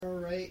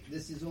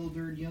this is Old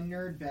Nerd, Young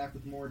Nerd, back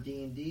with more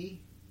D&D.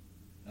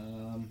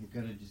 We're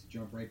going to just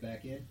jump right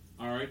back in.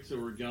 Alright, so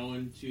we're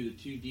going to the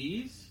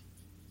 2Ds.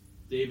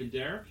 Dave and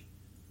Derek.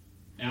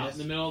 Out in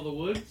the middle of the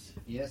woods.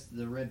 Yes,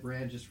 the Red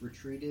Brand just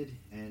retreated,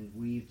 and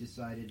we've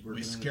decided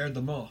We scared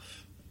them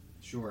off.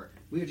 Sure.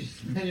 We've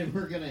decided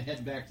we're going to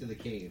head back to the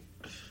cave.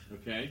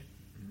 Okay.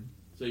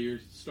 So you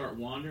start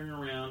wandering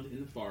around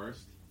in the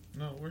forest.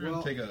 No, we're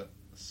going to take a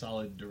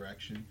solid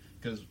direction,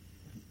 because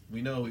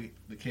we know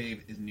the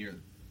cave is near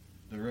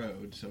the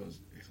road, so as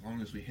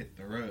long as we hit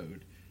the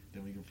road,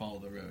 then we can follow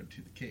the road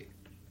to the cave.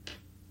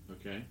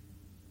 Okay.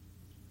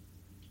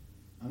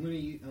 I'm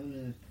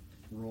gonna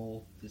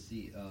roll to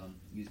see,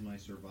 use my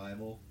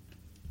survival,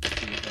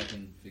 see if I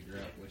can figure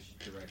out which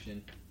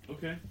direction.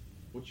 Okay.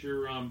 What's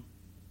your, I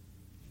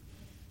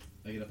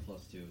get a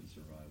 +2 in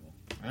survival.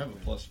 I have a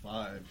 +5.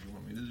 You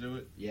want me to do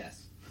it?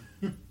 Yes.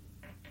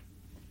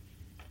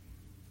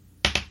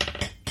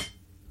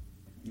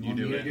 You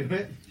do it. Do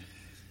it?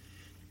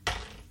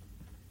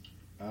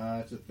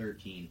 It's a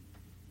 13.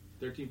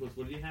 13 plus,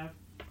 what do you have?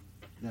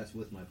 That's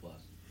with my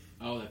plus.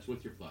 Oh, that's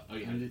with your plus. Oh,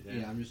 yeah.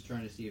 I'm just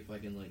trying to see if I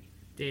can, like...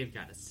 Dave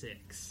got a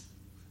 6.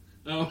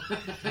 Oh.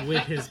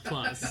 With his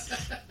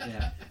plus.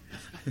 Yeah.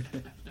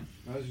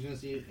 I was just going to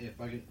see if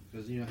I could...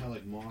 Because you know how,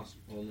 like, moss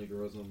only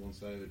grows on one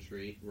side of the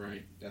tree?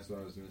 Right. That's what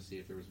I was going to see,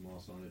 if there was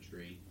moss on a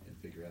tree, and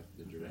figure out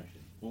the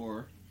direction.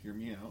 Or, hear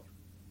me out,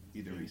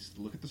 either we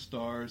look at the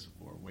stars,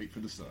 or wait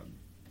for the sun.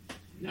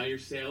 Now you're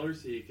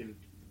sailors, so you can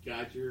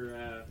guide your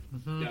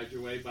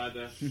way by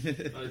the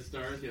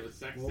stars. You have a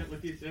sextant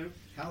with you too.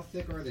 How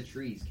thick are the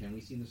trees? Can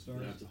we see the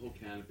stars? Yeah, it's a whole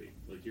canopy.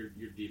 Like you're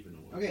deep in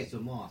the woods. Okay, so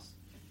moss.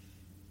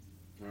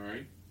 All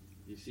right.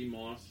 You see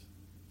moss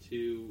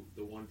to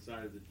the one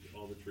side of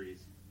all the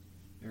trees.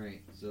 All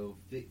right. So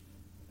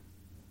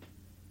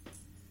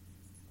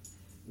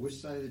which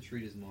side of the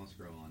tree does moss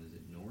grow on? Is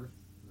it north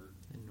or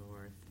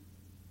North?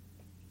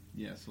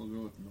 Yes, we'll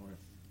go with north.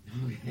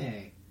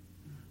 Okay.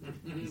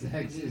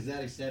 Is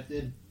that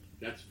accepted?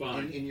 That's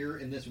fine.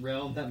 In this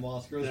realm, that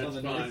moss grows That's on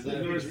the fine.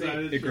 north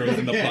side of the tree? It grows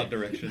in the pot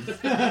direction.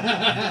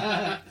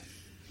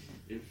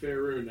 In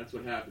Faerun, that's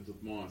what happens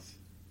with moss.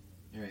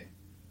 All right.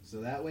 So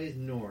that way is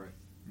north.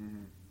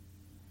 Mm-hmm.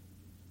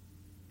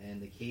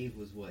 And the cave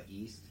was what,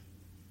 east?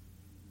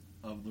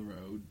 Of the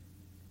road.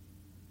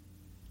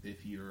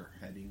 If you're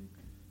heading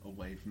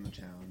away from the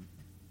town.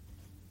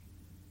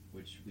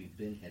 Which we've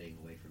been heading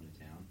away from the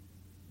town.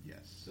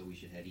 Yes. So we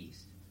should head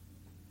east.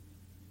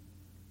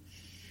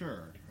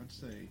 Sure, I'd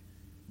say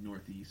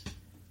northeast,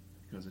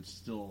 because it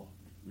still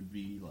would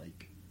be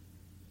like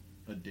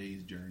a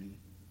day's journey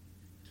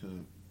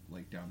to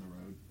like down the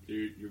road. So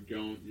you're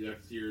going.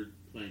 That's your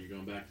plan. You're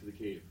going back to the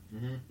cave.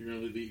 Mm-hmm. You're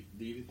going to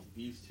leave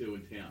these two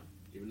in town,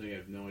 even though you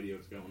have no idea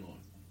what's going on.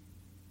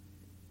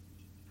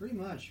 Pretty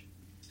much.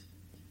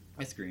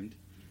 I screamed.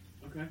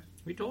 Okay.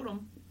 We told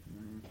him.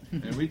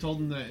 And we told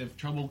them that if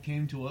trouble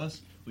came to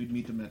us, we'd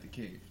meet them at the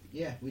cave.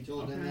 Yeah, we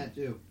told them that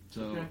too.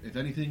 So, if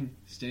anything,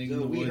 staying so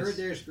in the we woods... heard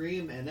their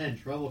scream, and then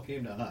trouble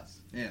came to us.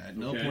 Yeah, at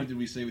no point did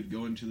we say we'd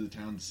go into the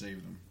town to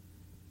save them.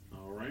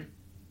 All right.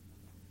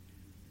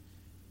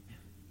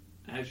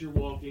 As you're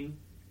walking,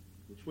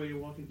 which way are you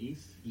walking?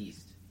 East?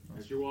 East.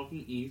 As you're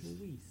walking east.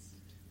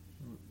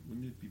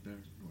 Wouldn't it be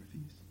better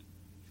northeast?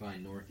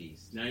 Fine,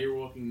 northeast. Now you're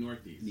walking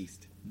northeast.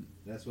 East.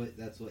 That's what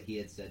he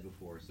had said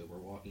before, so we're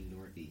walking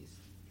northeast.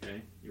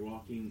 Okay, you're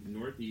walking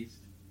northeast,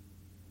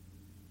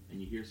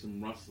 and you hear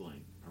some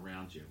rustling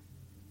around you.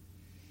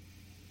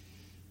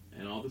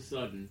 And all of a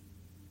sudden,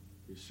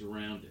 you're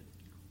surrounded.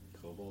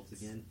 Kobolds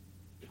again?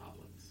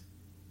 Goblins.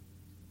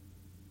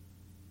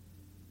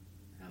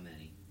 How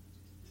many?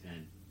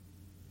 10.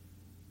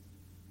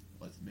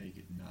 Let's make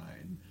it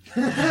 9.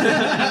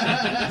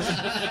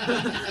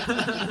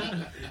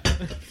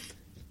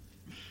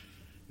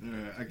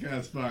 Alright, I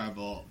cast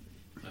Firebolt.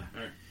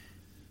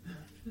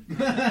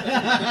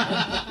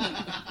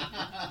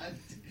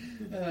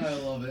 I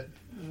love it.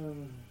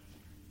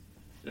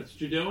 That's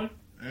what you're doing?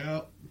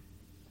 Yep.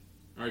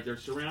 Alright, they're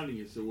surrounding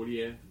you, so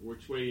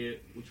which way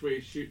are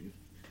you shooting?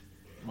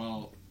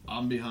 Well,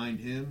 I'm behind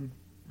him,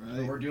 right?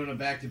 So we're doing a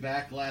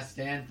back-to-back last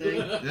stand thing?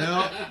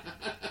 Yep.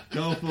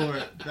 Go for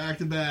it. Back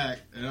to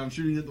back. And I'm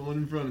shooting at the one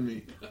in front of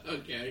me.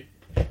 Okay.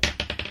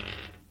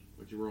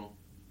 What'd you roll?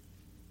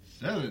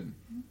 7.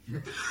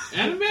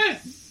 And a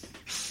miss!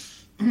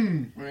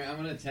 Alright, I'm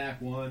going to attack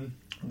one.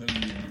 I'm going to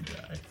need you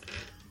die.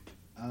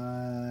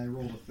 I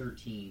rolled a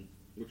 13.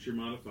 What's your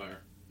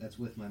modifier? That's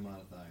with my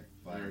modifier.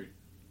 Fire.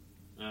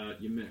 Alright.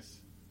 You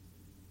miss.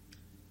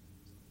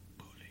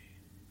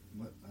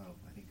 What? Oh,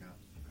 I think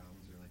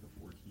goblins are like a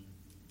 14.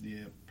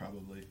 Yeah,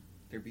 probably.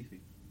 They're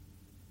beefy.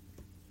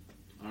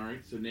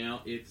 Alright, so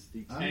now it's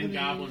the 10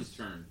 goblins'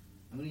 turn.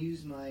 I'm going to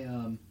use my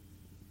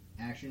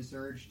action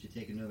surge to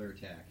take another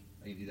attack.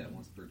 I can do that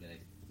once per day.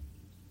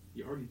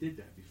 You already did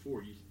that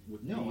before. I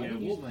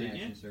didn't use my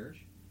action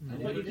surge. I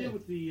thought you did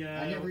with the.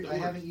 I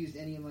haven't used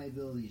any of my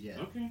abilities yet.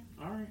 Okay,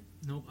 all right.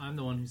 Nope, I'm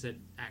the one who said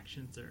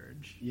action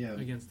surge. Yeah.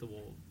 Against the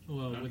wolves.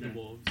 Well, with the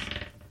wolves.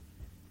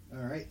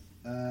 All right.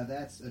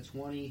 That's a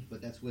 20,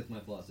 but that's with my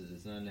pluses.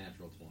 It's not a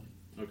natural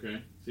 20.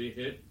 Okay, so you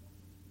hit.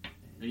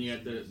 And you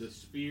got the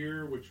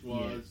spear, which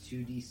was...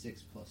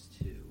 2d6 plus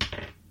 2.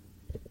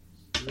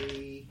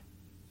 3,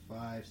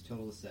 5,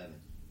 total of 7.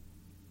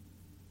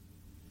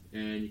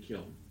 And you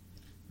kill him.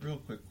 Real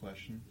quick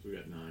question. So we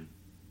got 9.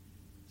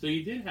 So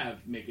you did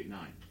make it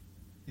 9.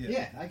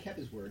 Yeah, I kept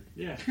his word.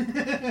 Yeah.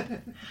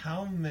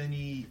 How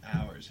many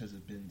hours has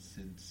it been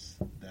since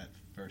that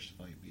first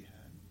fight we had?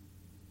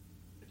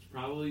 It's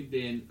probably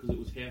been, because it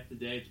was half the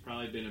day, it's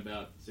probably been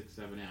about 6-7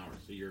 hours.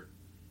 So you're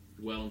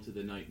well into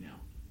the night now.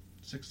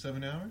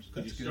 6-7 hours?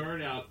 Didn't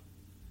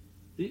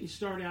you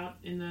start out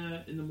in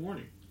the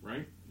morning,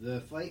 right?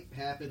 The fight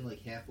happened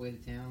like halfway to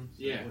town,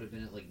 so Yeah. that would have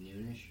been at like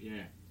noonish.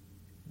 Yeah.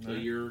 So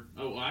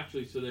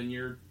Right. so then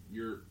you're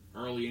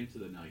early into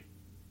the night.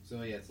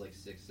 So yeah, it's like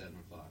 6, 7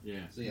 o'clock.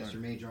 Yeah. So yes, Right.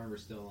 your mage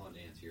armor's still on to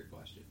answer your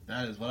question.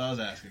 That is what I was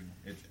asking.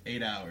 It's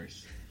 8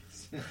 hours.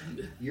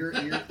 you're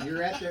at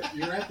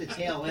the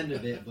tail end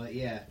of it, but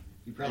yeah,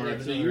 you probably All right,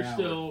 have so another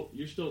hour.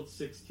 you're still at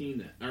 16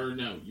 then, or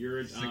no, you're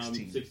at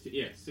 16. 16.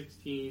 Yeah,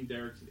 16.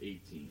 Derek's at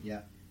 18.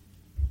 Yeah.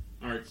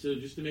 All right, so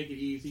just to make it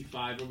easy,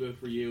 5 will go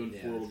for you and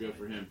Yeah, 4 will that's go fine.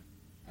 for him.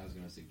 I was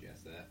going to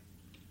suggest that.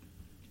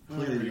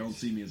 Clearly, Alright. you don't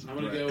see me as a I'm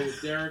going to threat. go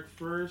with Derek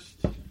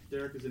first.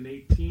 Derek is an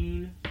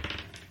 18.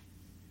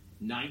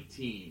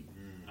 19.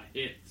 A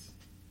hit.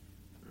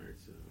 All right,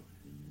 so.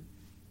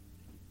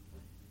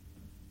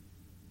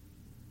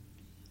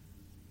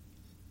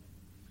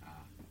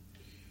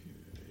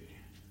 Okay.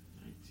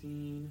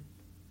 19.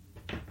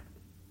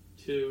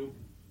 2.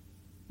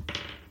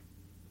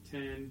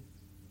 10.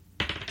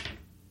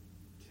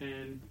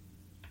 10.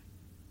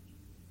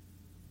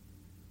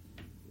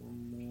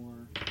 One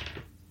more.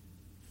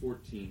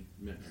 14.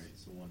 Miss. All right,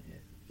 so one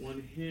hit.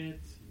 One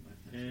hit.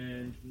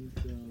 And he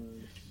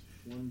does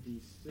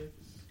 1d6.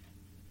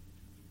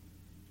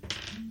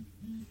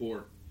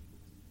 4.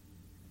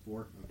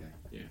 4?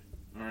 Okay.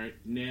 Alright,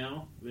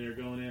 now they're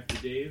going after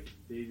Dave.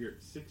 Dave, you're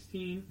at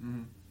 16.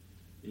 Mhm.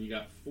 And you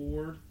got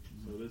 4.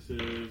 So this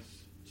is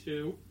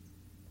 2.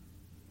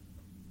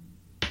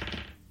 Oh,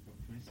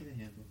 can I see the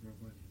handbook real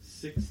quick?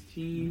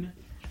 16.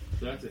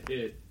 So that's a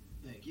hit.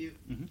 Thank you.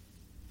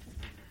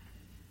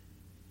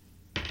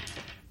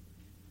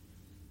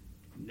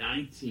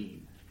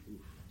 19.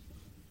 Oof.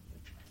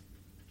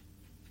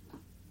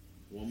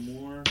 One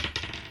more.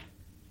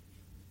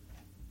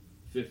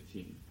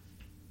 15.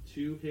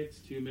 2 hits,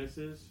 2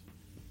 misses.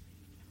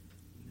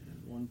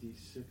 And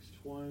 1d6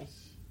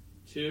 twice.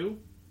 2.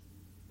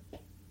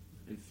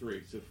 And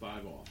 3. So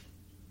 5 off.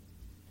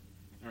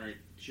 Alright,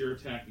 it's your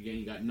attack again.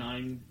 You got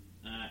 9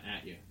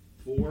 at you.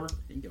 4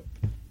 Bingo.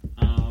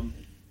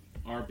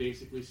 are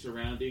basically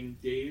surrounding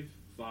Dave.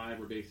 5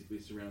 are basically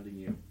surrounding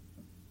you.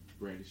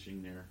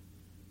 Brandishing their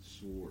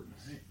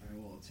swords. Alright, I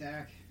will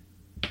attack.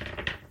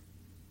 What'd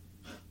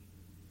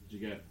you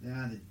get?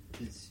 The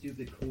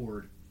stupid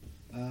cord.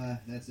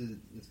 That's going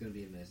to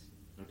be a miss.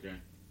 Okay.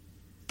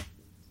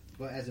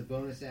 But as a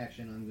bonus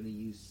action, I'm going to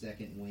use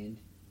Second Wind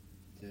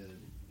to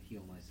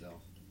heal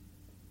myself.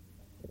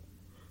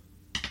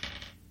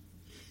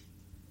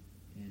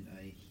 And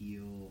I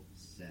heal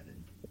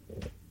 7.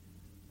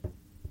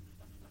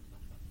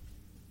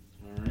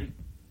 Alright.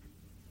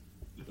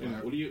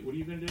 What are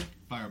you gonna do?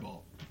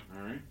 Fireball.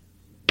 Alright.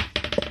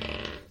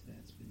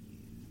 That's been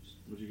used.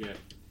 What'd you get?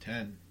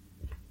 10.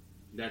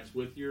 That's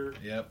with your.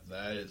 Yep,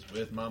 that is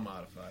with my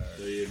modifier.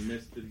 So you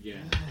missed it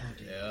again.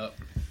 Yep.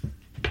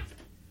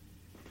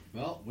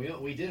 Well,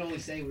 we did only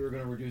say we were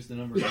going to reduce the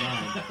number to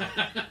 9.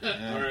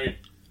 Alright.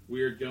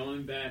 We are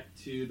going back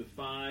to the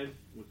 5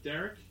 with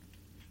Derek.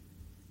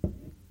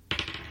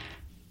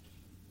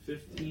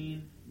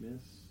 15,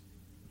 miss.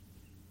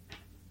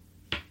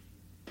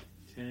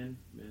 10,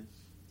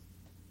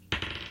 miss.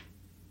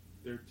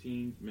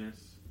 13, miss.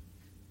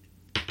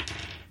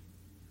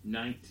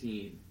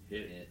 19,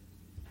 hit.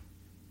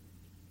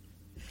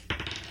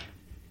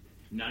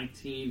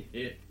 19,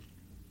 hit.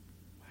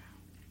 Wow.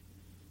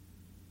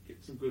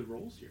 Get some good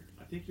rolls here.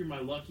 I think you're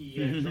my lucky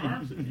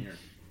charms in here.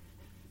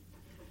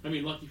 I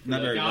mean, lucky for Not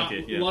the very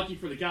lucky, yeah. lucky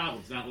for the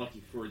goblins, not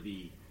lucky for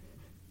the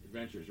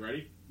adventurers.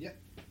 Ready? Yep.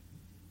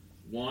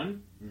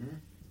 1. Mm-hmm.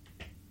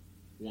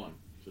 1.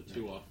 So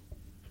 2 off.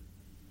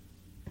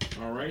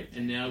 All right,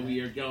 and now we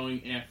are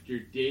going after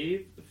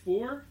Dave. The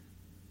 4.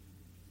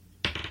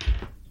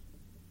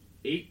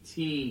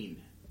 18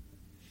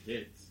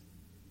 hits.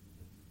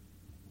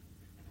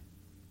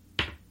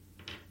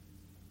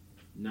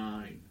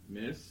 9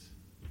 miss.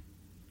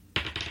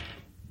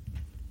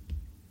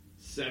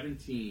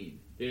 17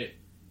 hit.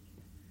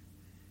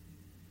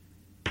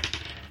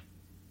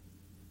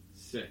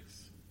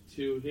 6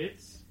 2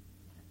 hits.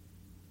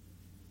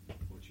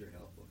 What's your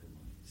health looking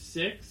like?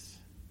 6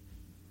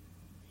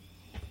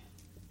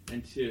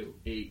 and 2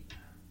 8.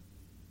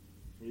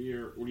 What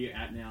are you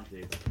at now,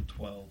 Dave?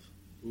 12.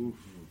 Oof.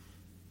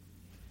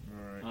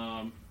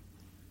 Alright.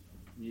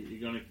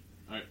 You're gonna.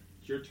 All right,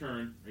 it's your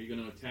turn. Are you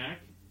gonna attack?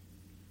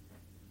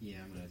 Yeah,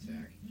 I'm going to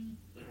attack.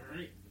 All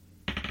right.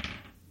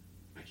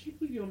 I can't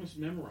believe you almost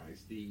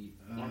memorized the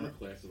armor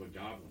class of a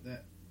goblin.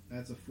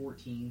 That's a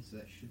 14, so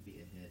that should be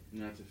a hit.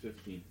 No, it's a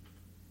 15.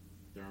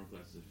 Their armor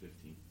class is a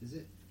 15. Is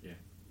it?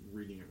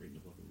 Reading the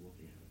book and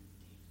looking at it.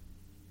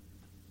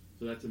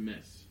 So that's a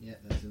miss. Yeah,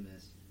 that's a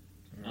miss.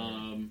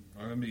 I'm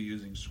gonna be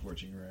using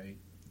Scorching Ray,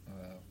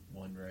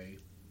 1 ray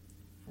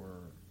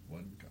for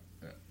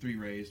 3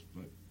 rays,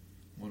 but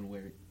 1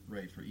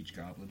 ray for each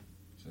goblin.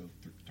 So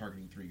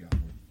targeting 3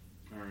 goblin.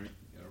 All right.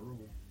 Gotta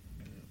roll.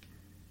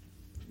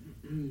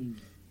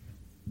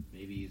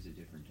 Maybe use a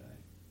different die.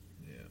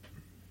 Yeah.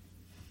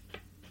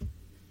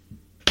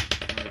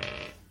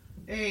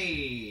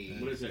 Hey!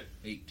 What is it?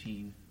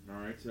 18. All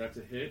right, so that's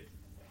a hit.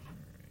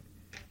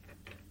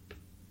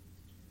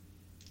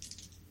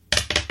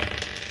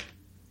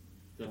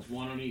 That's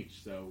 1 on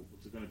each. So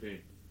what's it going to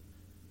be?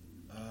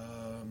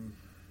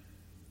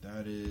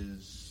 That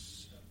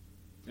is.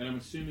 And I'm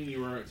assuming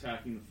you are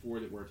attacking the 4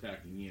 that were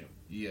attacking you.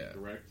 Yeah.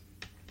 Correct.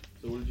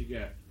 So what did you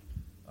get?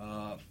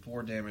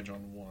 4 damage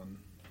on one.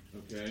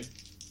 Okay.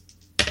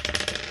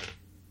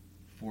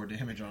 4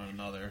 damage on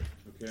another.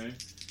 Okay.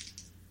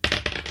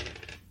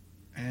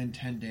 And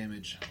 10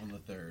 damage on the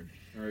third.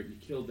 All right, you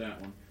killed that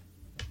one.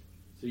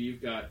 So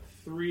you've got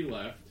 3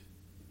 left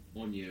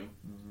on you.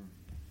 Mm-hmm.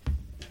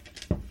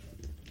 All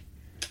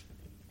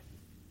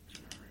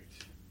right.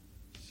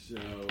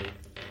 So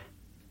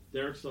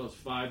Derek still has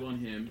 5 on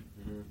him.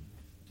 Mm-hmm.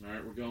 All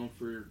right, we're going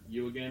for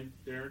you again,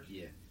 Derek.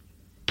 Yeah.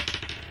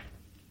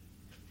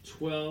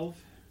 12,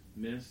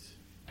 miss.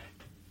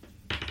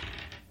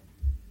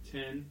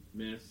 10,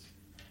 miss.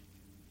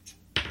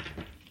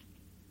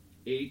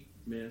 8,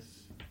 miss.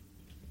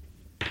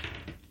 What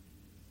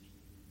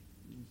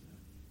was that?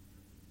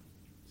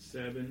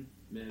 7,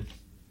 miss.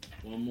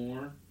 1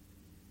 more.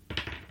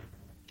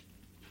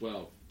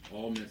 12,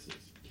 all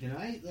misses. Can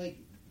I,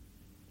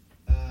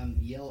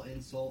 yell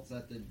insults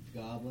at the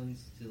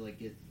goblins to,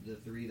 get the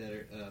 3 that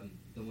are,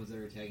 the ones that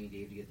are attacking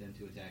Dave to get them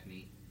to attack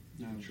me?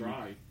 You can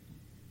try.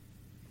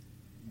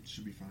 It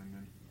should be fine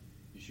then.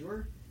 You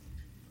sure?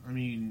 I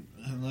mean,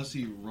 unless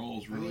he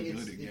rolls really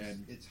good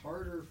again. It's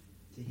harder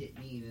to hit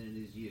me than it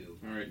is you.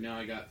 All right, now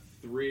I got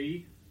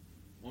 3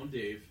 on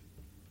Dave.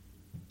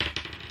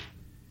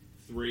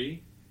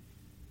 3.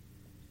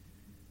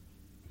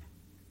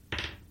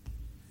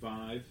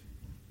 5.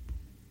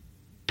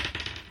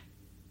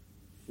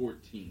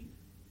 14.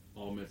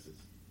 All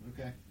misses.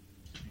 Okay.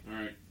 All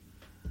right.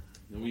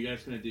 Now what are you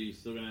guys going to do? You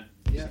still going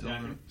to Yeah.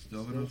 attack him?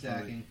 Still Still gonna fight.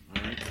 attacking.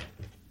 All right.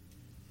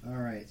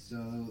 Alright, so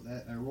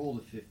that I rolled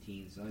a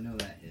 15, so I know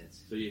that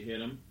hits. So you hit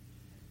him.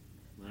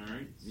 All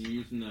right. You're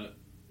using the...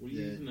 What are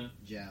you using the...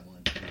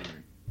 Javelin. All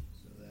right.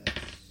 So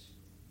that's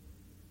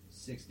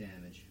 6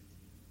 damage.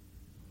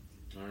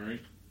 All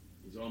right.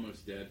 He's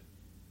almost dead.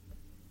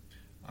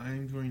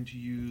 I'm going to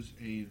use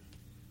a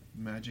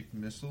magic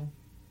missile,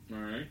 All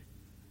right.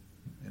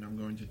 and I'm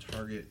going to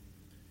target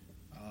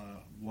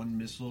 1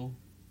 missile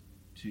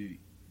to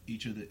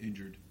each of the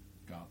injured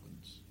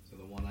goblins. So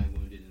the one I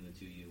wounded and the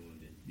 2 you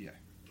wounded.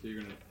 So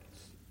you're going to...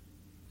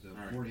 So All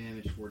right. 4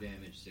 damage, 4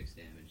 damage, 6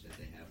 damage that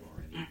they have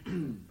already.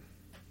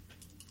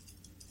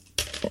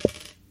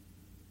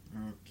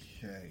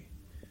 Okay.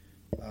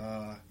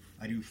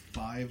 I do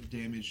 5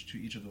 damage to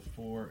each of the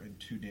 4 and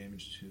 2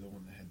 damage to the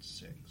one that had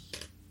 6.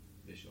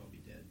 They should all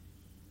be dead.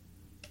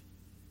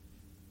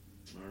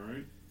 All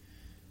right.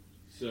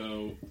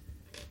 So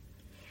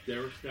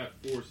Derek's got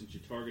 4 since you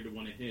targeted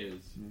one of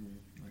his,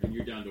 and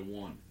you're down to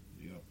 1.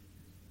 Yep.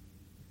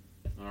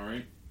 All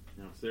right.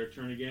 Now it's their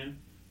turn again.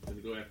 Going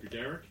to go after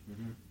Derek.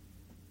 Mm-hmm.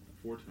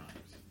 4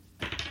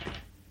 times.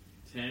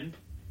 10.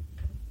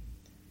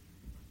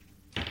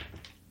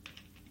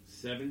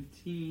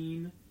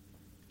 17.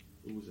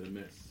 It was a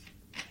miss.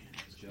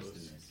 It's just a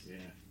miss.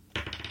 Yeah.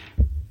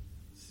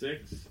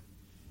 6.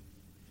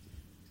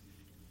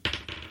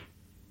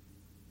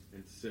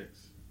 And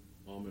 6.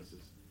 All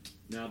misses.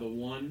 Now the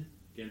 1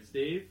 against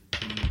Dave.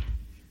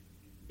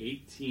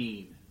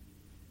 18.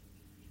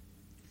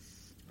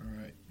 All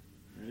right.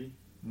 Ready?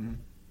 Mm-hmm.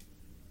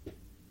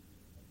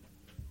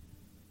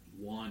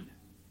 1.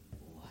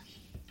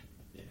 Lucky.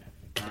 Yeah.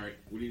 All right.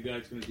 What are you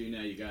guys going to do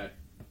now? You got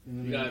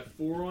I'm You gonna, got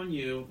 4 on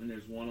you, and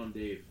there's 1 on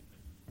Dave.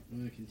 I'm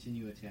gonna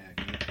continue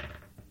attacking.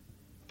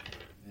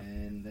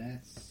 And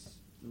that's...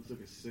 Looks like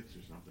a 6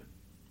 or something.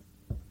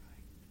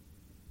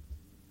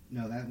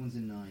 No, that one's a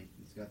 9.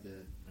 It's got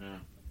the... Yeah.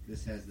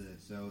 This has the...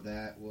 So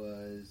that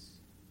was...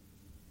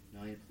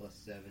 9 plus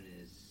 7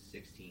 is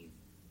 16.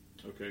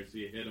 Okay, so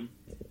you hit him.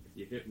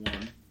 You hit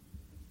 1.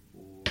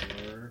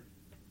 4...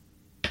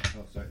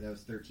 Oh, sorry, that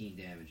was 13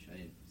 damage. I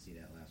didn't see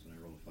that last one.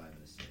 I rolled a 5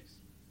 and a 6.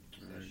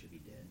 So that Alright. should be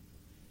dead.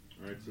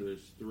 All right, so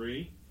there's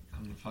 3.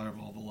 I'm going to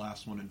fireball the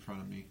last one in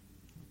front of me.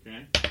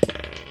 Okay.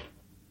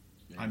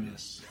 I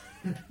miss.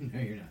 No,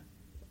 you're not.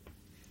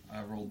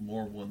 I rolled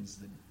more ones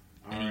than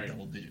All any right.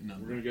 double-digit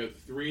number. We're going to go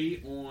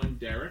 3 on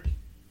Derek.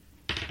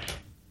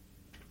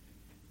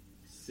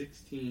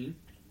 16.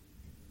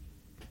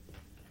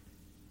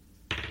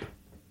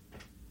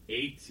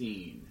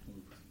 18.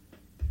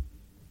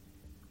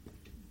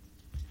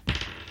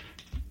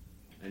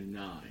 And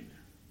 9. Alright,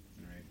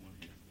 one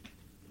hit.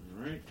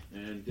 All right,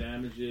 and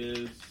damage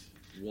is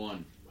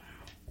 1.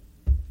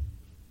 Wow.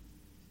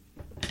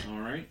 All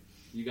right.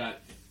 You got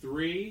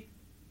 3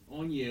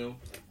 on you,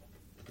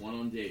 1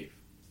 on Dave.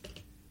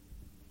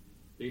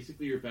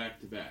 Basically, you're back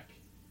to back.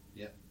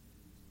 Yep.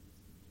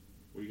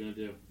 What are you gonna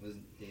do?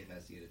 Wasn't Dave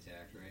has to get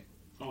attacked, right?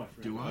 Oh, I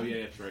forgot. Do I? Oh,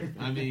 yeah, that's right.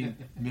 I mean,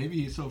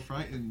 maybe he's so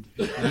frightened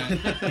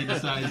that he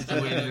decides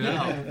to wait it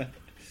out.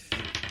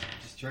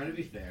 Just trying to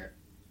be fair.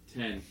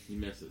 10. He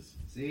misses.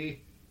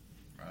 See?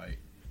 Right.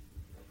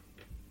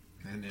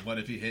 And then what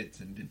if he hits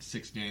and did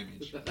 6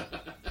 damage?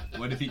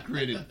 What if he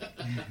critted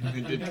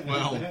and did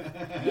 12?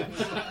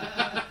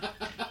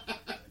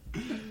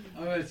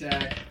 I'm gonna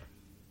attack.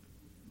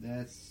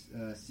 That's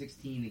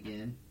 16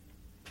 again.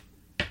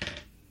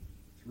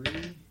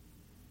 3,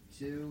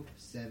 2,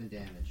 7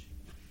 damage.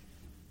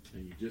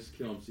 And you just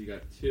kill him, so you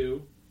got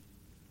 2.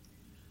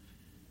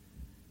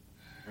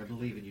 I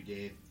believe in you,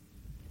 Dave.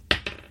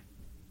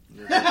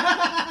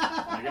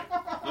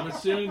 I'm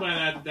assuming by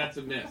that that's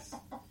a miss.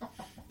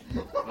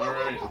 All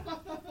right.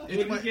 What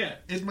did you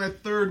get? It's my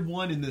 3rd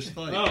one in this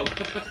fight. Oh.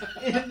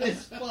 In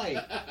this fight.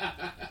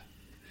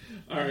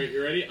 All right,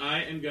 you ready?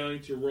 I am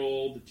going to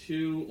roll the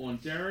 2 on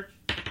Derek.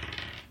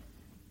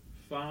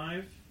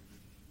 5.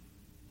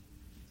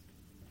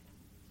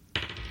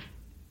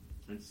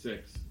 And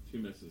 6. 2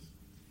 misses.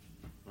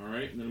 All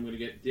right, and then I'm going to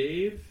get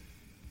Dave.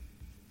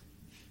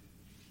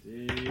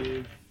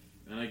 And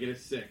I get a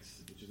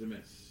 6, which is a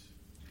miss.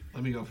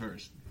 Let me go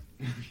first.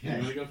 You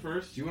want to go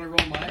first? Do you want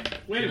to roll mine?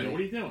 Wait a minute,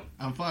 what are you doing?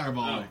 I'm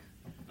fireballing.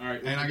 All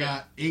right. And I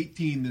got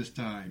 18 this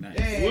time. Nice.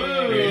 Hey!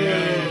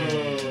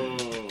 Whoa!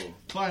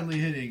 Finally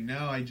hitting.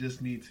 Now I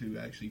just need to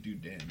actually do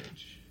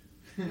damage.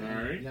 All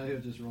right. Now he'll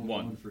just roll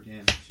 1. 1 for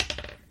damage.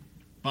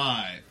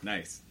 5.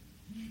 Nice.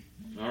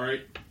 All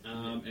right,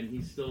 and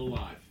he's still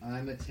alive.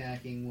 I'm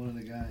attacking one of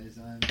the guys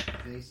I'm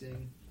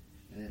facing,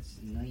 and it's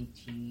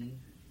 19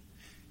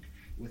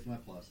 with my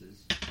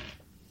pluses.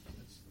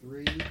 That's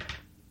 3,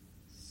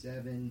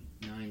 7,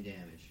 9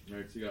 damage. All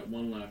right, so you got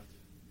 1 left.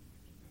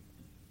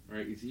 All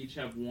right, you each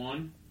have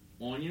 1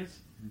 on you,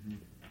 Mhm.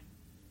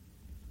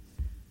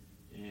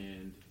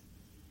 and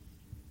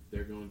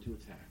they're going to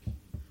attack.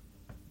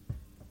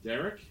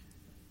 Derek,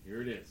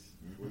 here it is.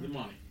 For the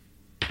money.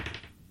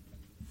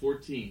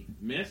 14,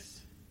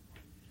 miss.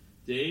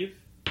 Dave,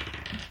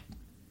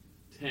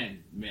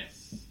 10,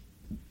 miss.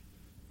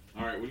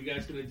 All right, what are you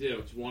guys going to do?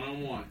 It's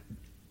 1-on-1.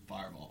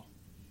 Fireball.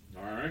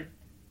 All right.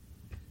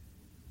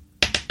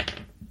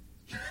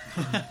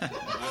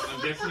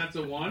 I'm guessing that's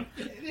a 1.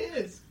 It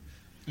is!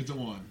 It's a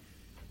 1.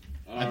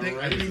 All I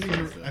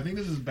think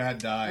this is bad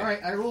die.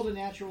 Alright, I rolled a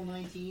natural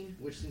 19,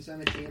 which since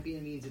I'm a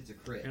champion means it's a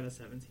crit. Got a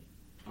 17.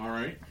 All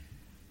right.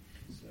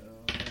 So,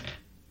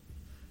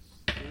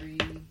 3,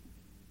 Got an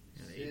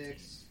 18.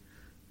 6,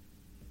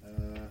 so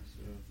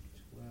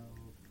 12,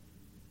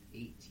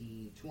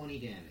 18, 20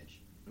 damage.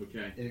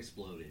 Okay. It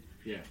exploded.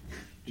 Yeah.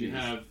 You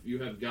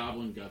have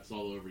goblin guts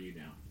all over you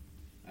now.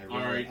 I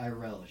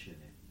relish in it.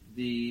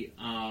 The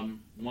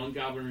 1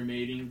 goblin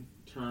remaining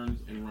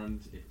turns and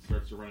runs. It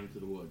starts to run into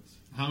the woods.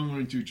 I'm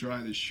going to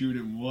try to shoot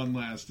him one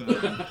last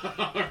time.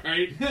 All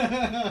right.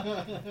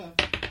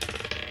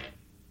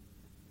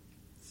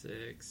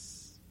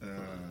 6.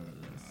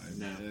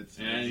 No. It's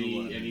And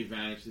 11. he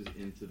vanishes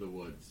into the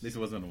woods. At least it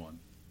wasn't a 1.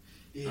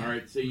 All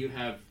right. So you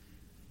have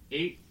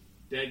 8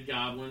 dead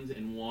goblins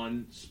and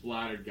 1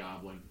 splattered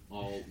goblin,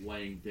 all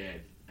laying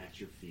dead at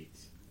your feet.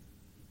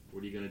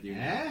 What are you gonna do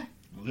now? Eh?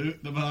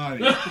 Loot the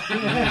body.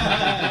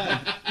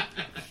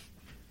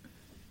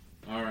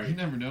 All You right.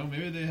 never know.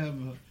 Maybe they have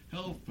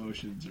health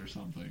potions or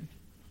something.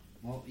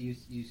 Well, you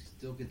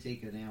still could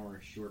take an hour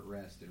short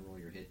rest and roll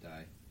your hit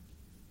die.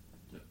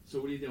 So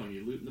what are you doing? Are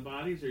you looting the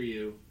bodies, or are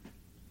you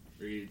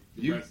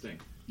You- resting?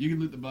 You can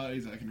loot the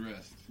bodies. I can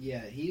rest.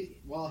 Yeah, he's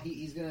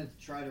gonna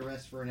try to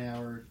rest for an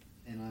hour,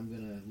 and I'm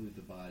gonna loot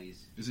the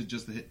bodies. Is it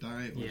just the hit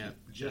die? Or Yeah.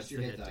 Just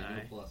your the hit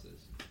die, no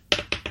pluses.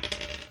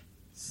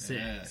 6.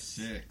 Yeah,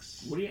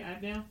 6. What are you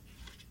at now?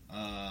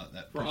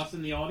 That For us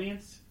in the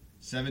audience?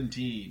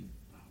 17.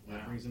 Wow.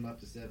 That brings him up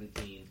to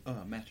 17.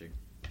 Oh, matching.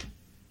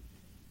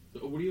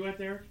 So what are you at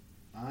there?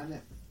 I'm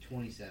at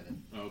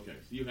 27. Oh, okay.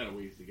 So you had a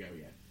ways to go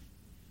yet.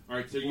 All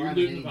right. So Or you're I'm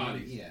looting the getting-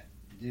 bodies. Yeah.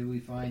 Do we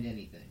find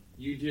anything?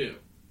 You do.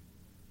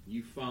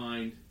 You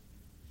find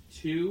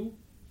 2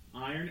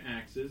 iron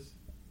axes,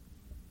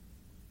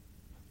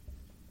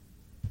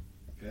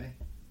 Okay.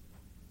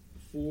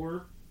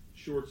 4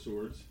 short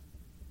swords,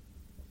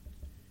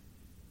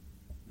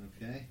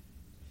 Okay.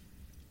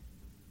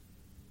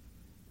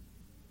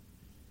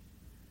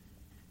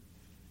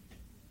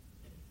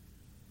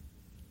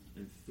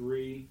 and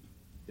 3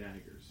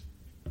 daggers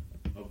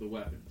of the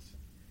weapons.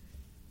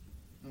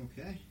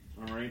 Okay.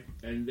 All right.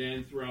 And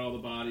then throughout all the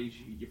bodies,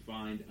 you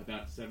find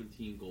about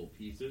 17 gold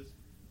pieces,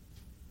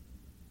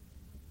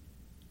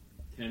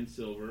 10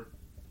 silver,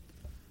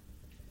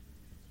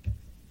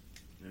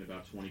 and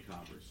about 20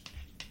 coppers.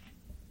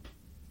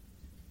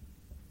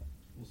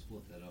 We'll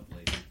split that up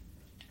later.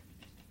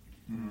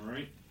 All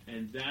right.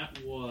 And that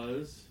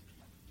was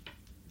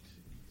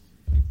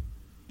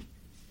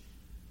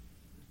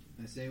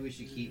I say we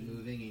should keep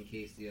moving in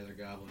case the other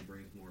goblin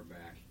brings more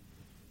back.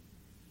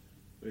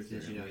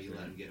 Since you let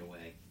him get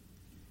away.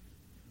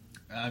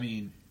 I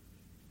mean,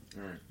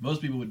 All right.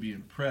 most people would be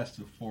impressed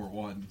with 4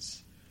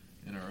 ones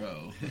in a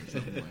row or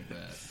something like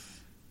that.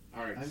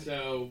 All right. I'm-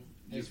 So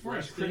As you've far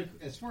rested.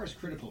 as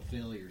critical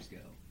failures go,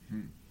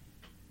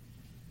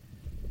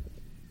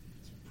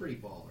 it's pretty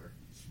baller.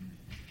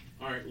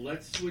 All right.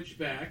 Let's switch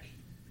back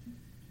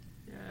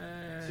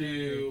Yay.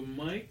 to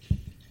Mike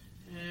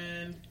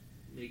and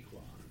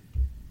Naquan.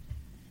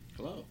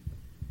 Hello.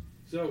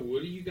 So,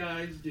 what are you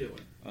guys doing?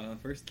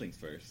 First things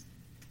first.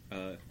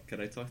 Could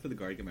I talk to the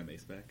guard and get my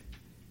mace back?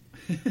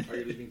 Are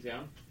you leaving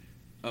town?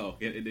 Oh,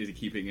 is he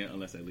keeping it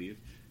unless I leave?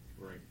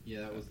 Right.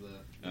 Yeah, that was the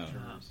Oh.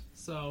 terms.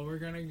 So we're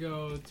gonna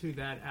go to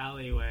that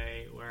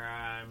alleyway where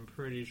I'm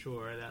pretty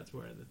sure that's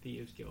where the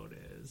Thieves Guild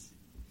is.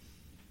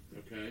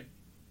 Okay.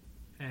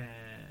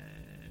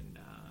 And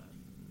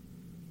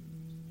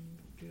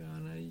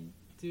gonna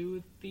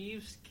do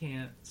Thieves'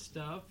 Cant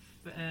stuff,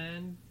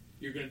 and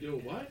You're gonna do a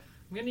what?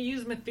 I'm gonna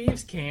use my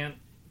Thieves' Cant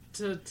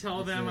to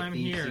tell It's them the I'm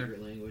thieves' here.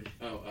 Secret language.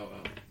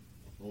 Oh.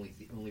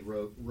 Only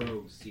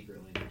rogues'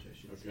 secret language. I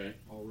should say. Okay.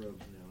 All rogues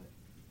know it.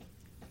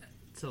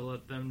 To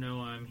let them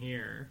know I'm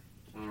here.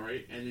 All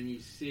right. And then you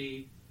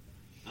see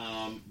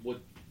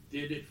what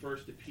did at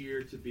first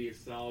appear to be a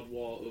solid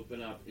wall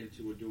open up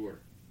into a door,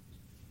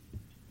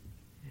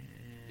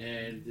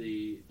 and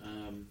the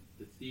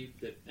thief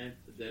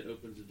that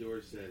opens the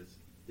door says,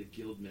 "The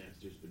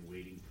Guildmaster's been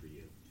waiting for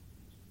you.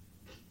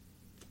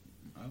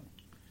 Oh.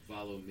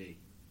 Follow me."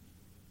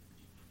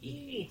 He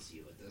hates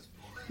you at this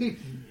point.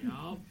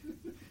 Yup.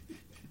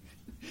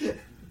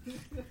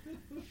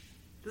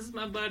 This is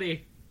my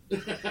buddy.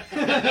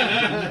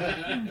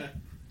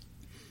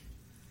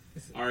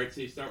 All right, so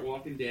you start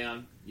walking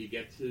down. You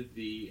get to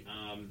the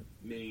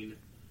main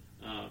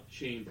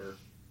chamber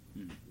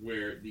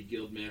where the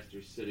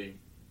Guildmaster's sitting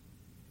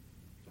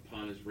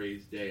upon his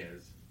raised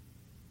dais.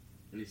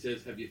 And he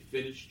says, "Have you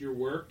finished your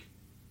work?"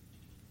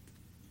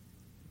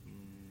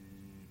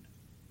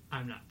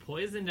 I'm not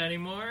poisoned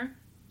anymore.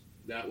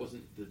 That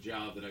wasn't the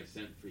job that I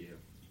sent for you.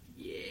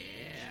 Yeah.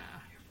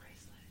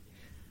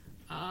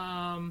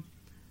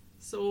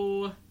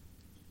 So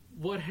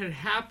what had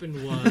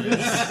happened was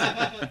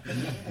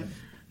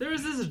there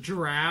was this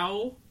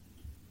drow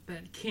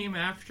that came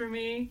after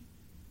me,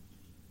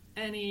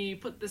 and he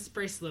put this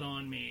bracelet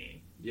on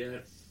me.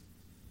 Yes.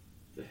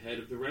 The head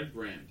of the Red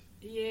Brand.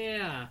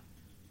 Yeah.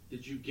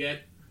 Did you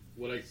get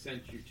what I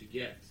sent you to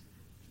get?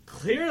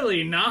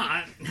 Clearly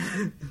not.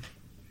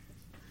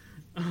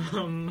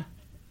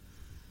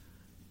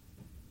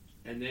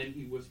 And then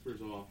he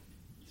whispers off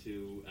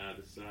to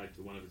the side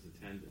to one of his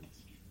attendants.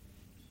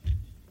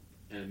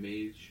 And a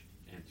mage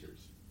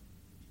enters.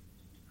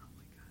 Oh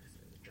my god, this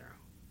is a drow.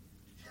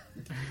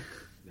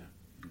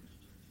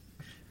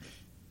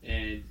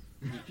 And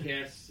he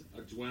casts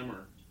a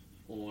Dwemer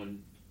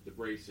on the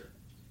bracer.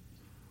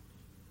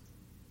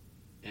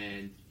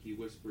 And he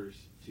whispers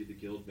to the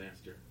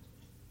Guildmaster,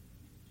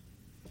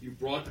 "You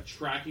brought a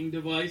tracking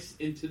device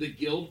into the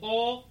guild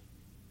hall?"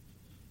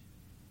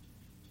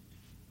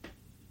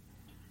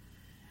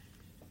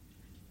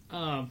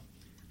 Oh,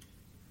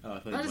 I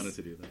thought you I wanted just-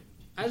 to do that.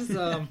 I just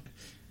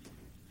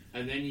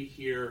And then you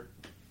hear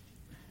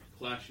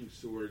clashing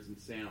swords and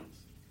sounds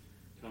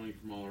coming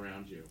from all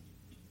around you.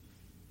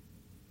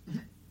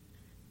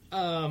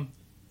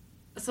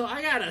 so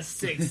I got a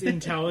 6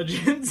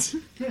 intelligence.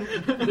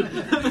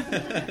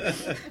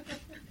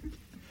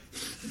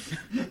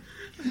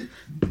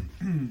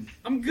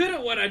 I'm good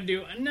at what I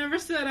do. I never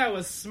said I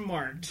was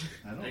smart.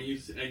 I don't. And you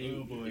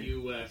Oh,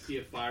 boy. see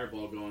a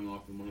fireball going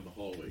off in one of the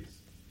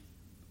hallways.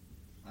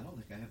 I don't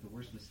think I have the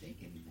worst mistake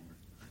anymore.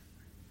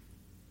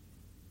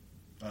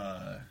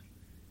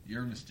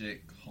 Your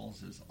mistake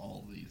causes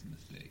all these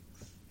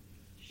mistakes.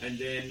 And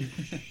then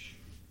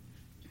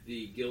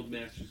the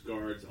Guildmaster's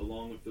guards,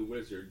 along with the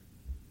wizard,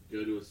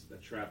 go to a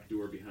trap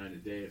door behind the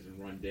dais and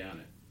run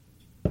down it.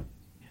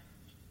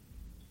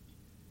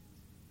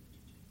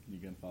 You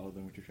gonna follow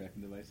them with your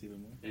tracking device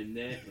even more? And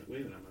then,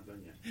 wait a minute, I'm not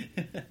done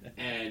yet.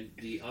 And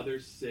the other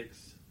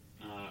 6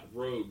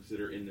 rogues that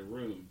are in the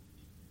room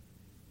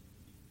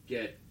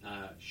get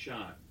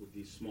shot with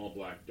these small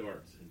black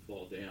darts and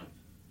fall down.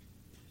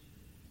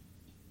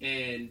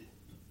 And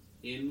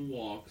in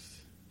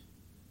walks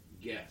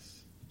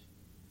Guess.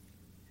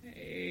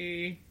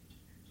 Hey,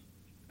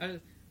 I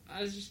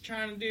was just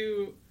trying to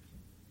do,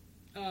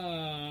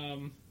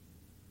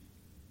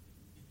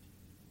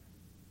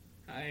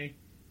 hi. I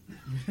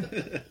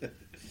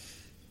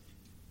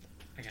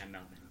got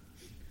nothing.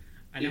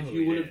 I know If who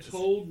you he would have is.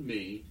 told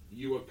me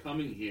you were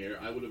coming here,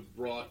 I would have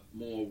brought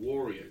more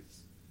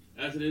warriors.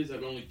 As it is,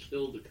 I've only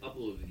killed a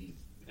couple of these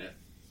pests.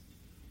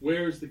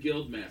 Where is the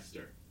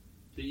Guildmaster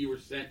that you were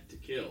sent to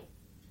kill?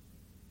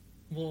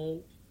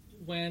 Well,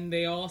 when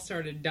they all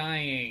started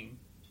dying,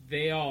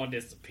 they all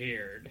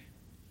disappeared.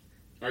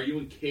 Are you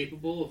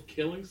incapable of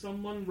killing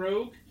someone,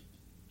 rogue?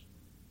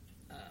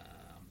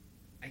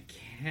 I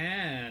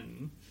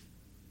can,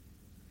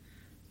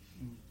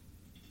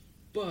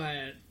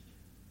 but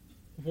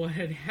what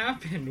had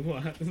happened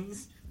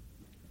was...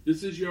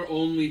 This is your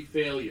only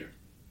failure.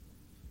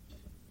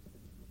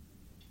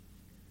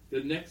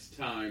 The next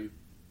time,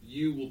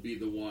 you will be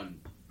the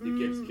one that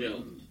gets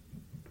killed.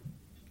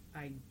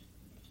 I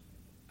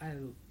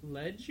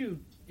led you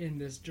in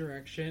this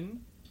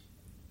direction.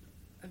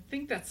 I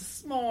think that's a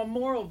small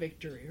moral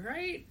victory,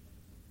 right?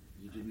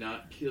 You did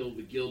not kill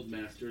the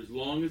Guildmaster. As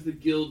long as the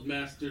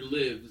Guildmaster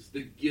lives,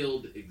 the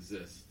Guild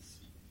exists.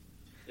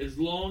 As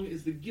long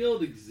as the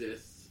Guild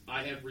exists,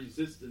 I have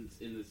resistance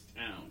in this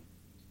town.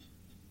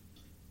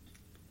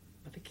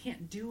 But they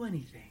can't do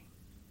anything.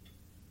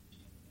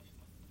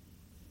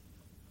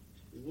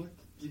 What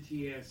did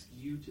he ask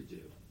you to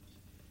do?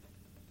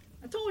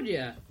 I told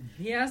you.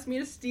 He asked me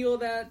to steal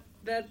that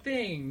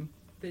thing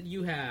that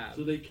you have.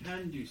 So they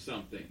can do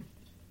something.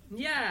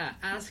 Yeah,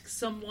 ask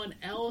someone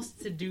else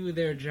to do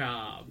their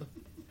job.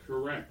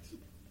 Correct.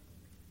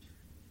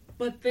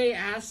 But they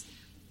asked...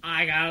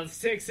 I got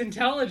 6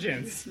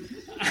 intelligence.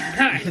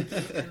 I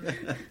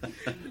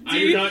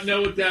do not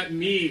know what that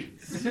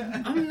means.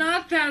 I'm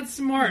not that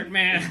smart,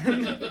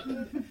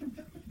 man.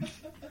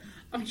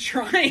 I'm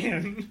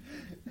trying.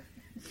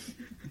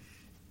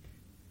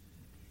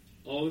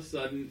 All of a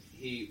sudden,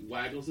 he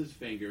waggles his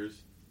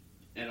fingers,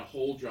 and a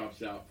hole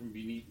drops out from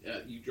beneath.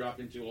 You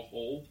drop into a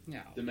hole,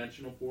 No.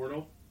 dimensional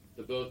portal,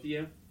 the both of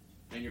you,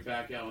 and you're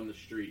back out on the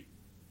street.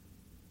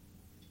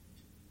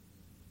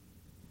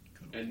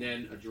 And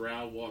then a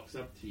drow walks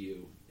up to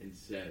you and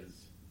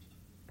says,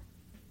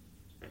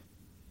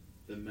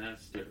 "The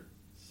master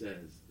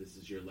says this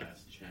is your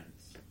last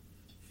chance.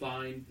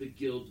 Find the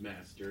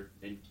Guildmaster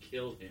and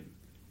kill him."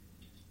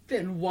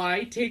 Then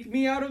why take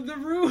me out of the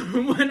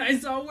room when I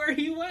saw where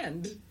he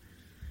went?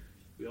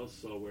 We all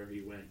saw where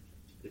he went.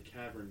 The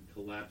cavern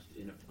collapsed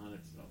in upon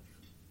itself.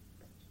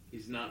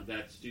 He's not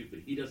that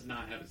stupid. He does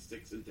not have a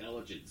 6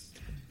 intelligence.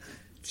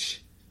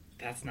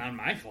 That's not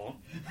my fault.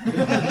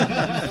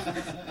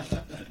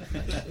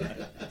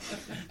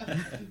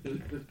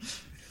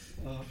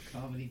 Oh,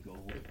 comedy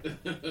gold.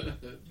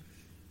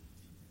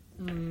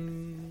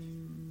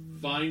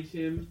 Find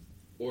him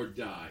or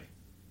die.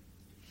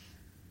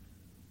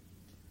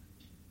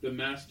 The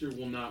master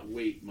will not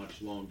wait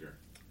much longer.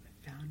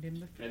 I found him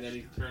the first And then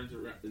he time. turns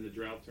around, and the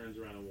drow turns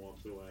around and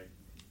walks away.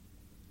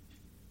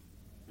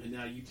 And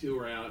now you two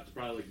are out. It's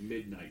probably like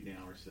midnight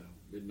now or so.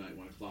 Midnight,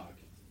 1 o'clock.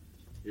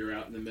 You're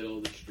out in the middle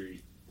of the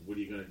street. What are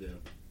you going to do?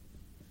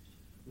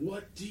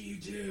 What do you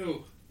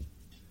do?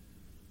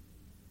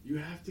 You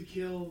have to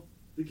kill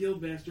the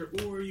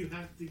Guildmaster, or you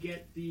have to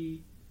get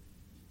the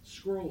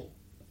scroll.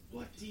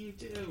 What do you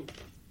do?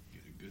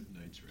 Get a good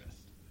night's rest.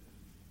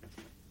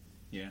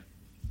 Yeah,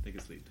 take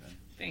a sleep time.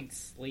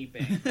 Thanks,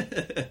 sleeping.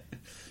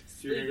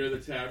 So you're going to go to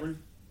the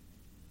tavern?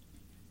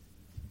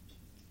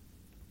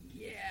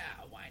 Yeah,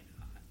 why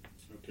not?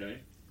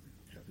 Okay.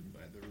 Have him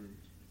buy the room.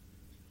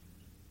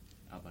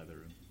 I'll buy the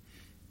room.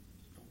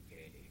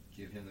 Okay.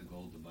 Give him the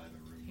gold to buy the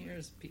room.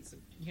 Here's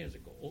a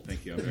gold.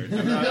 Thank you.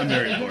 I'm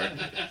very bored.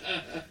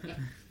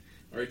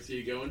 All right, so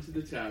you go into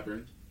the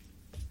tavern,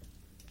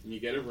 and you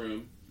get a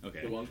room.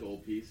 Okay. The 1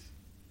 gold piece.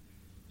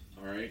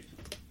 All right.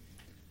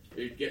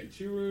 You're getting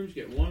 2 rooms.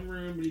 You get 1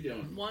 room. What are you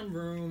doing? 1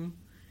 room,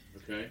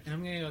 Okay. and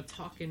I'm gonna go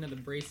talk into the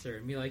bracer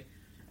and be like,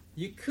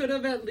 "You could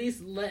have at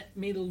least let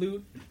me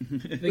loot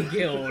the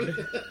guild."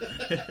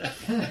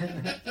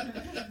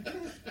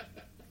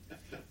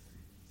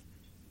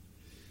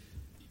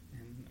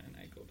 and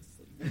I go to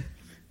sleep.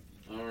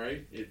 All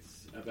right.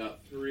 It's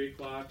about 3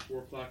 o'clock, 4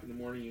 o'clock in the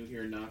morning. You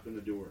hear a knock on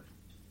the door.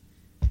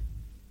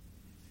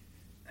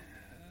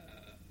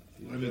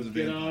 What is a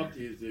Get vampire? up. Do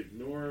you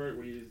ignore it?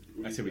 What do you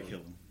I say we doing?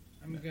 kill him.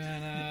 I'm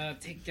gonna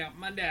take out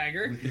my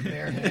dagger, With your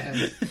bare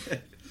hands.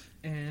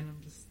 and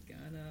I'm just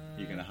gonna.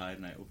 You're gonna hide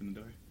and I open the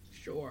door?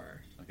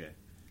 Sure. Okay.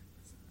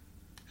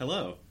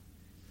 Hello.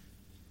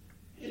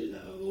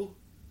 Hello.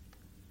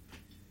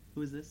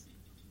 Who is this?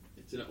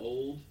 It's an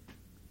old,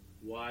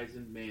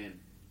 wizened man.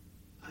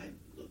 I'm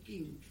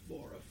looking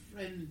for a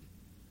friend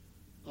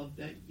of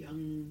that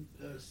young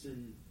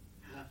person,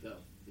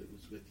 half-elf, that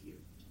was with you.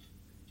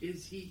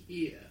 Is he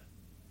here?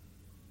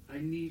 I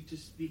need to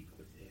speak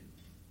with him.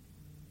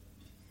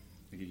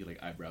 I give you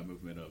like eyebrow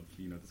movement of,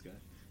 you know this guy?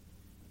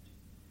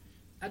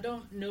 I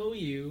don't know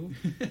you.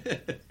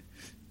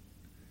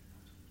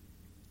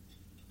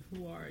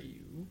 Who are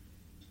you?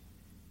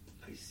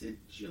 I sent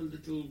your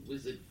little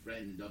wizard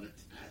friend on a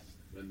task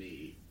for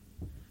me.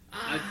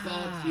 I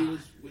thought he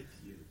was with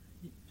you.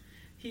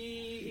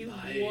 He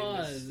My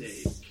was.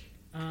 mistake.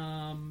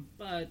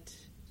 But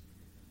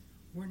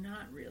we're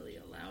not really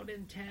allowed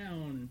in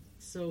town,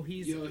 so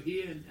he's. You're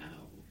here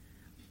now.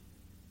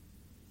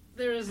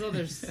 There's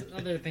other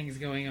things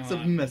going on. It's a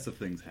mess of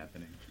things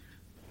happening.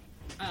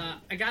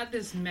 I got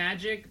this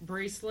magic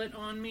bracelet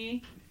on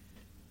me,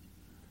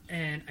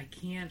 and I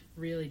can't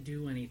really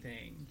do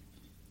anything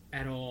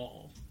at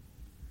all.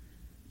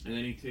 And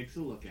then he takes a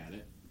look at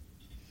it.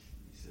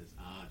 He says,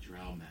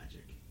 drow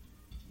magic.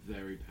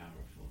 Very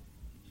powerful.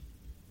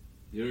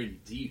 You're in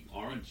deep,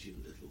 aren't you,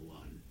 little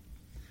one?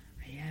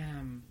 I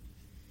am.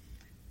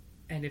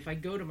 And if I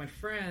go to my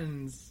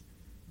friends,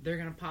 they're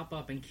gonna pop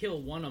up and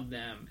kill one of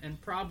them,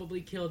 and probably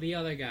kill the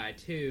other guy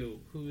too,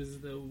 who's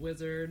the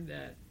wizard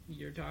that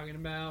you're talking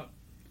about.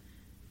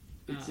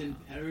 It's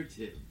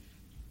imperative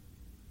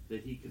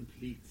that he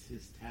completes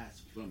his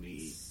task for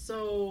me.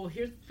 So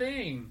here's the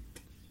thing.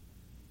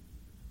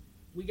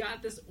 We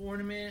got this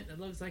ornament that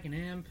looks like an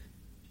imp.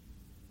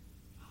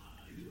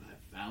 You have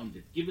found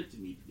it. Give it to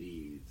me,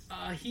 please.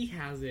 He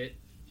has it.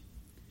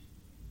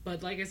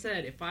 But like I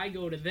said, if I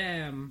go to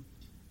them,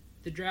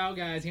 the drow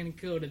guy is going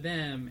to go to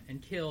them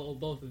and kill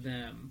both of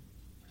them.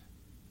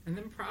 And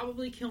then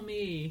probably kill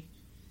me.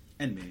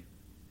 And me.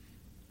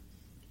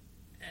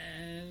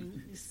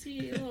 And you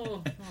see,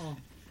 oh.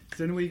 Is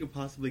there any way you could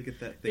possibly get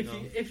that thing off?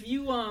 If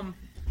you,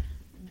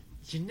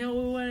 you know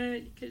what?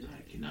 I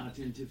cannot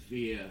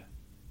interfere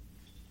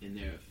in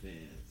their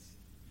affairs.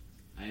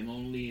 I am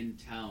only in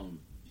town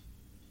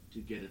to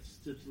get a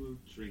little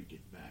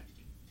trinket back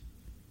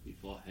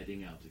before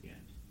heading out again.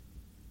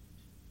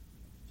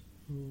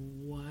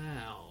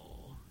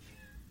 Wow.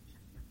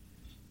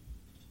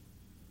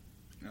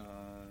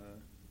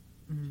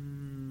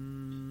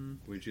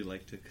 Would you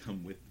like to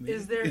come with me?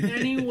 Is there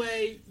any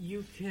way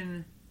you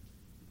can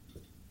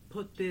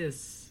put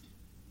this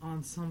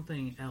on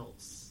something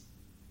else?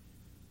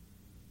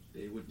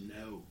 They would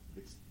know.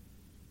 It's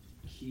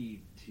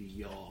key to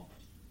your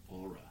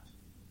aura.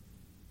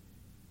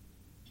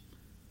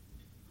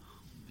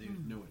 They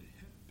would know it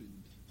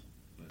happened,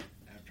 but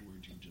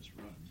afterwards you just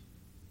run.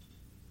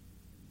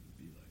 It'd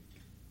be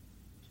like...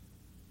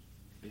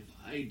 If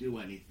I do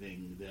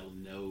anything, they'll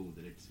know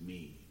that it's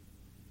me.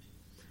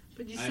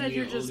 But you I'm said the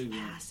you're just only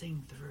one.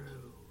 passing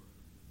through.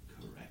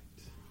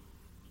 Correct.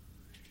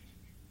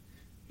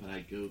 But I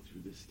go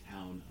through this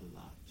town a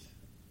lot.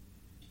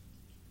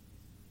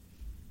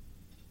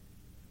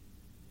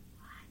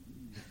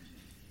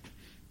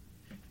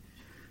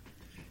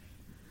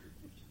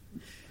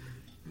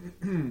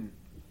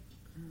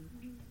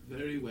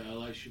 Very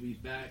well, I shall be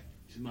back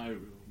to my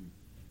room.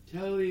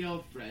 Tell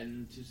your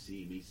friend to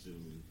see me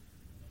soon,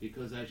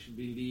 because I shall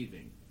be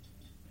leaving.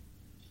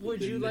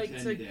 Would you within the like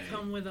 10 to day.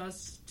 come with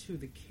us to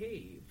the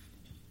cave?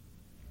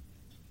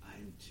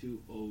 I'm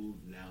too old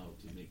now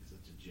to make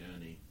such a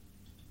journey.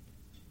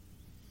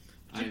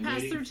 You I'm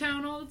pass waiting- through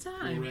town all the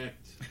time.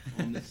 Correct.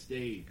 On the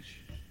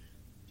stage.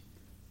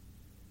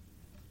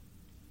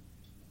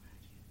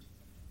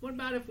 What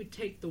about if we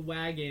take the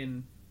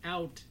wagon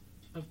out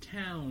of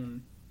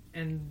town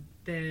and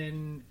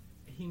then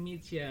he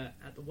meets you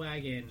at the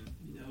wagon?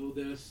 No,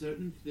 there are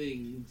certain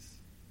things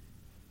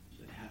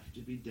that have to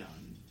be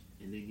done,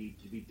 and they need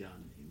to be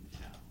done in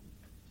town.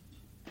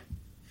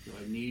 So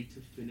I need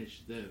to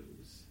finish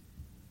those,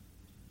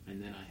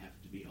 and then I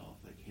have to be off.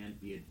 I can't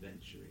be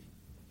adventuring.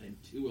 I'm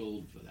too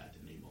old for that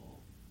anymore.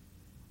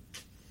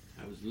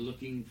 I was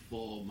looking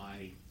for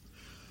my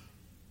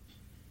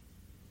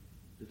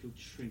little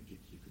trinket,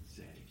 you could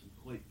say. I'm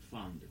quite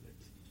fond of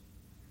it.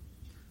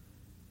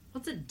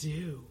 What's it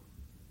do?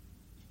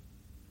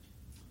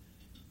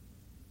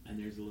 And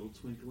there's a little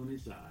twinkle in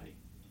his eye,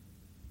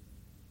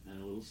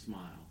 and a little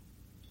smile.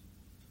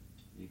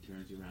 And he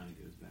turns around and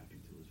goes back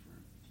into his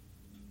room.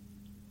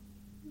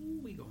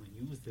 Ooh, we gonna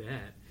use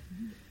that.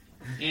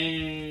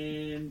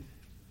 And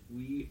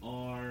we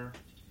are...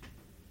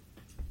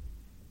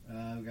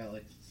 We've got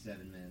like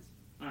 7 minutes.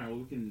 Alright, well,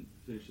 we can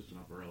finish this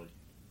one up early.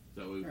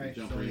 So we can Alright,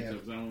 jump so right yeah. into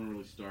it, because I don't want to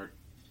really start.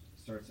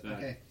 Starts. Back.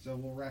 Okay, so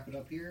we'll wrap it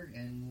up here,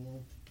 and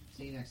we'll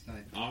see you next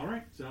time.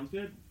 Alright, sounds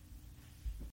good.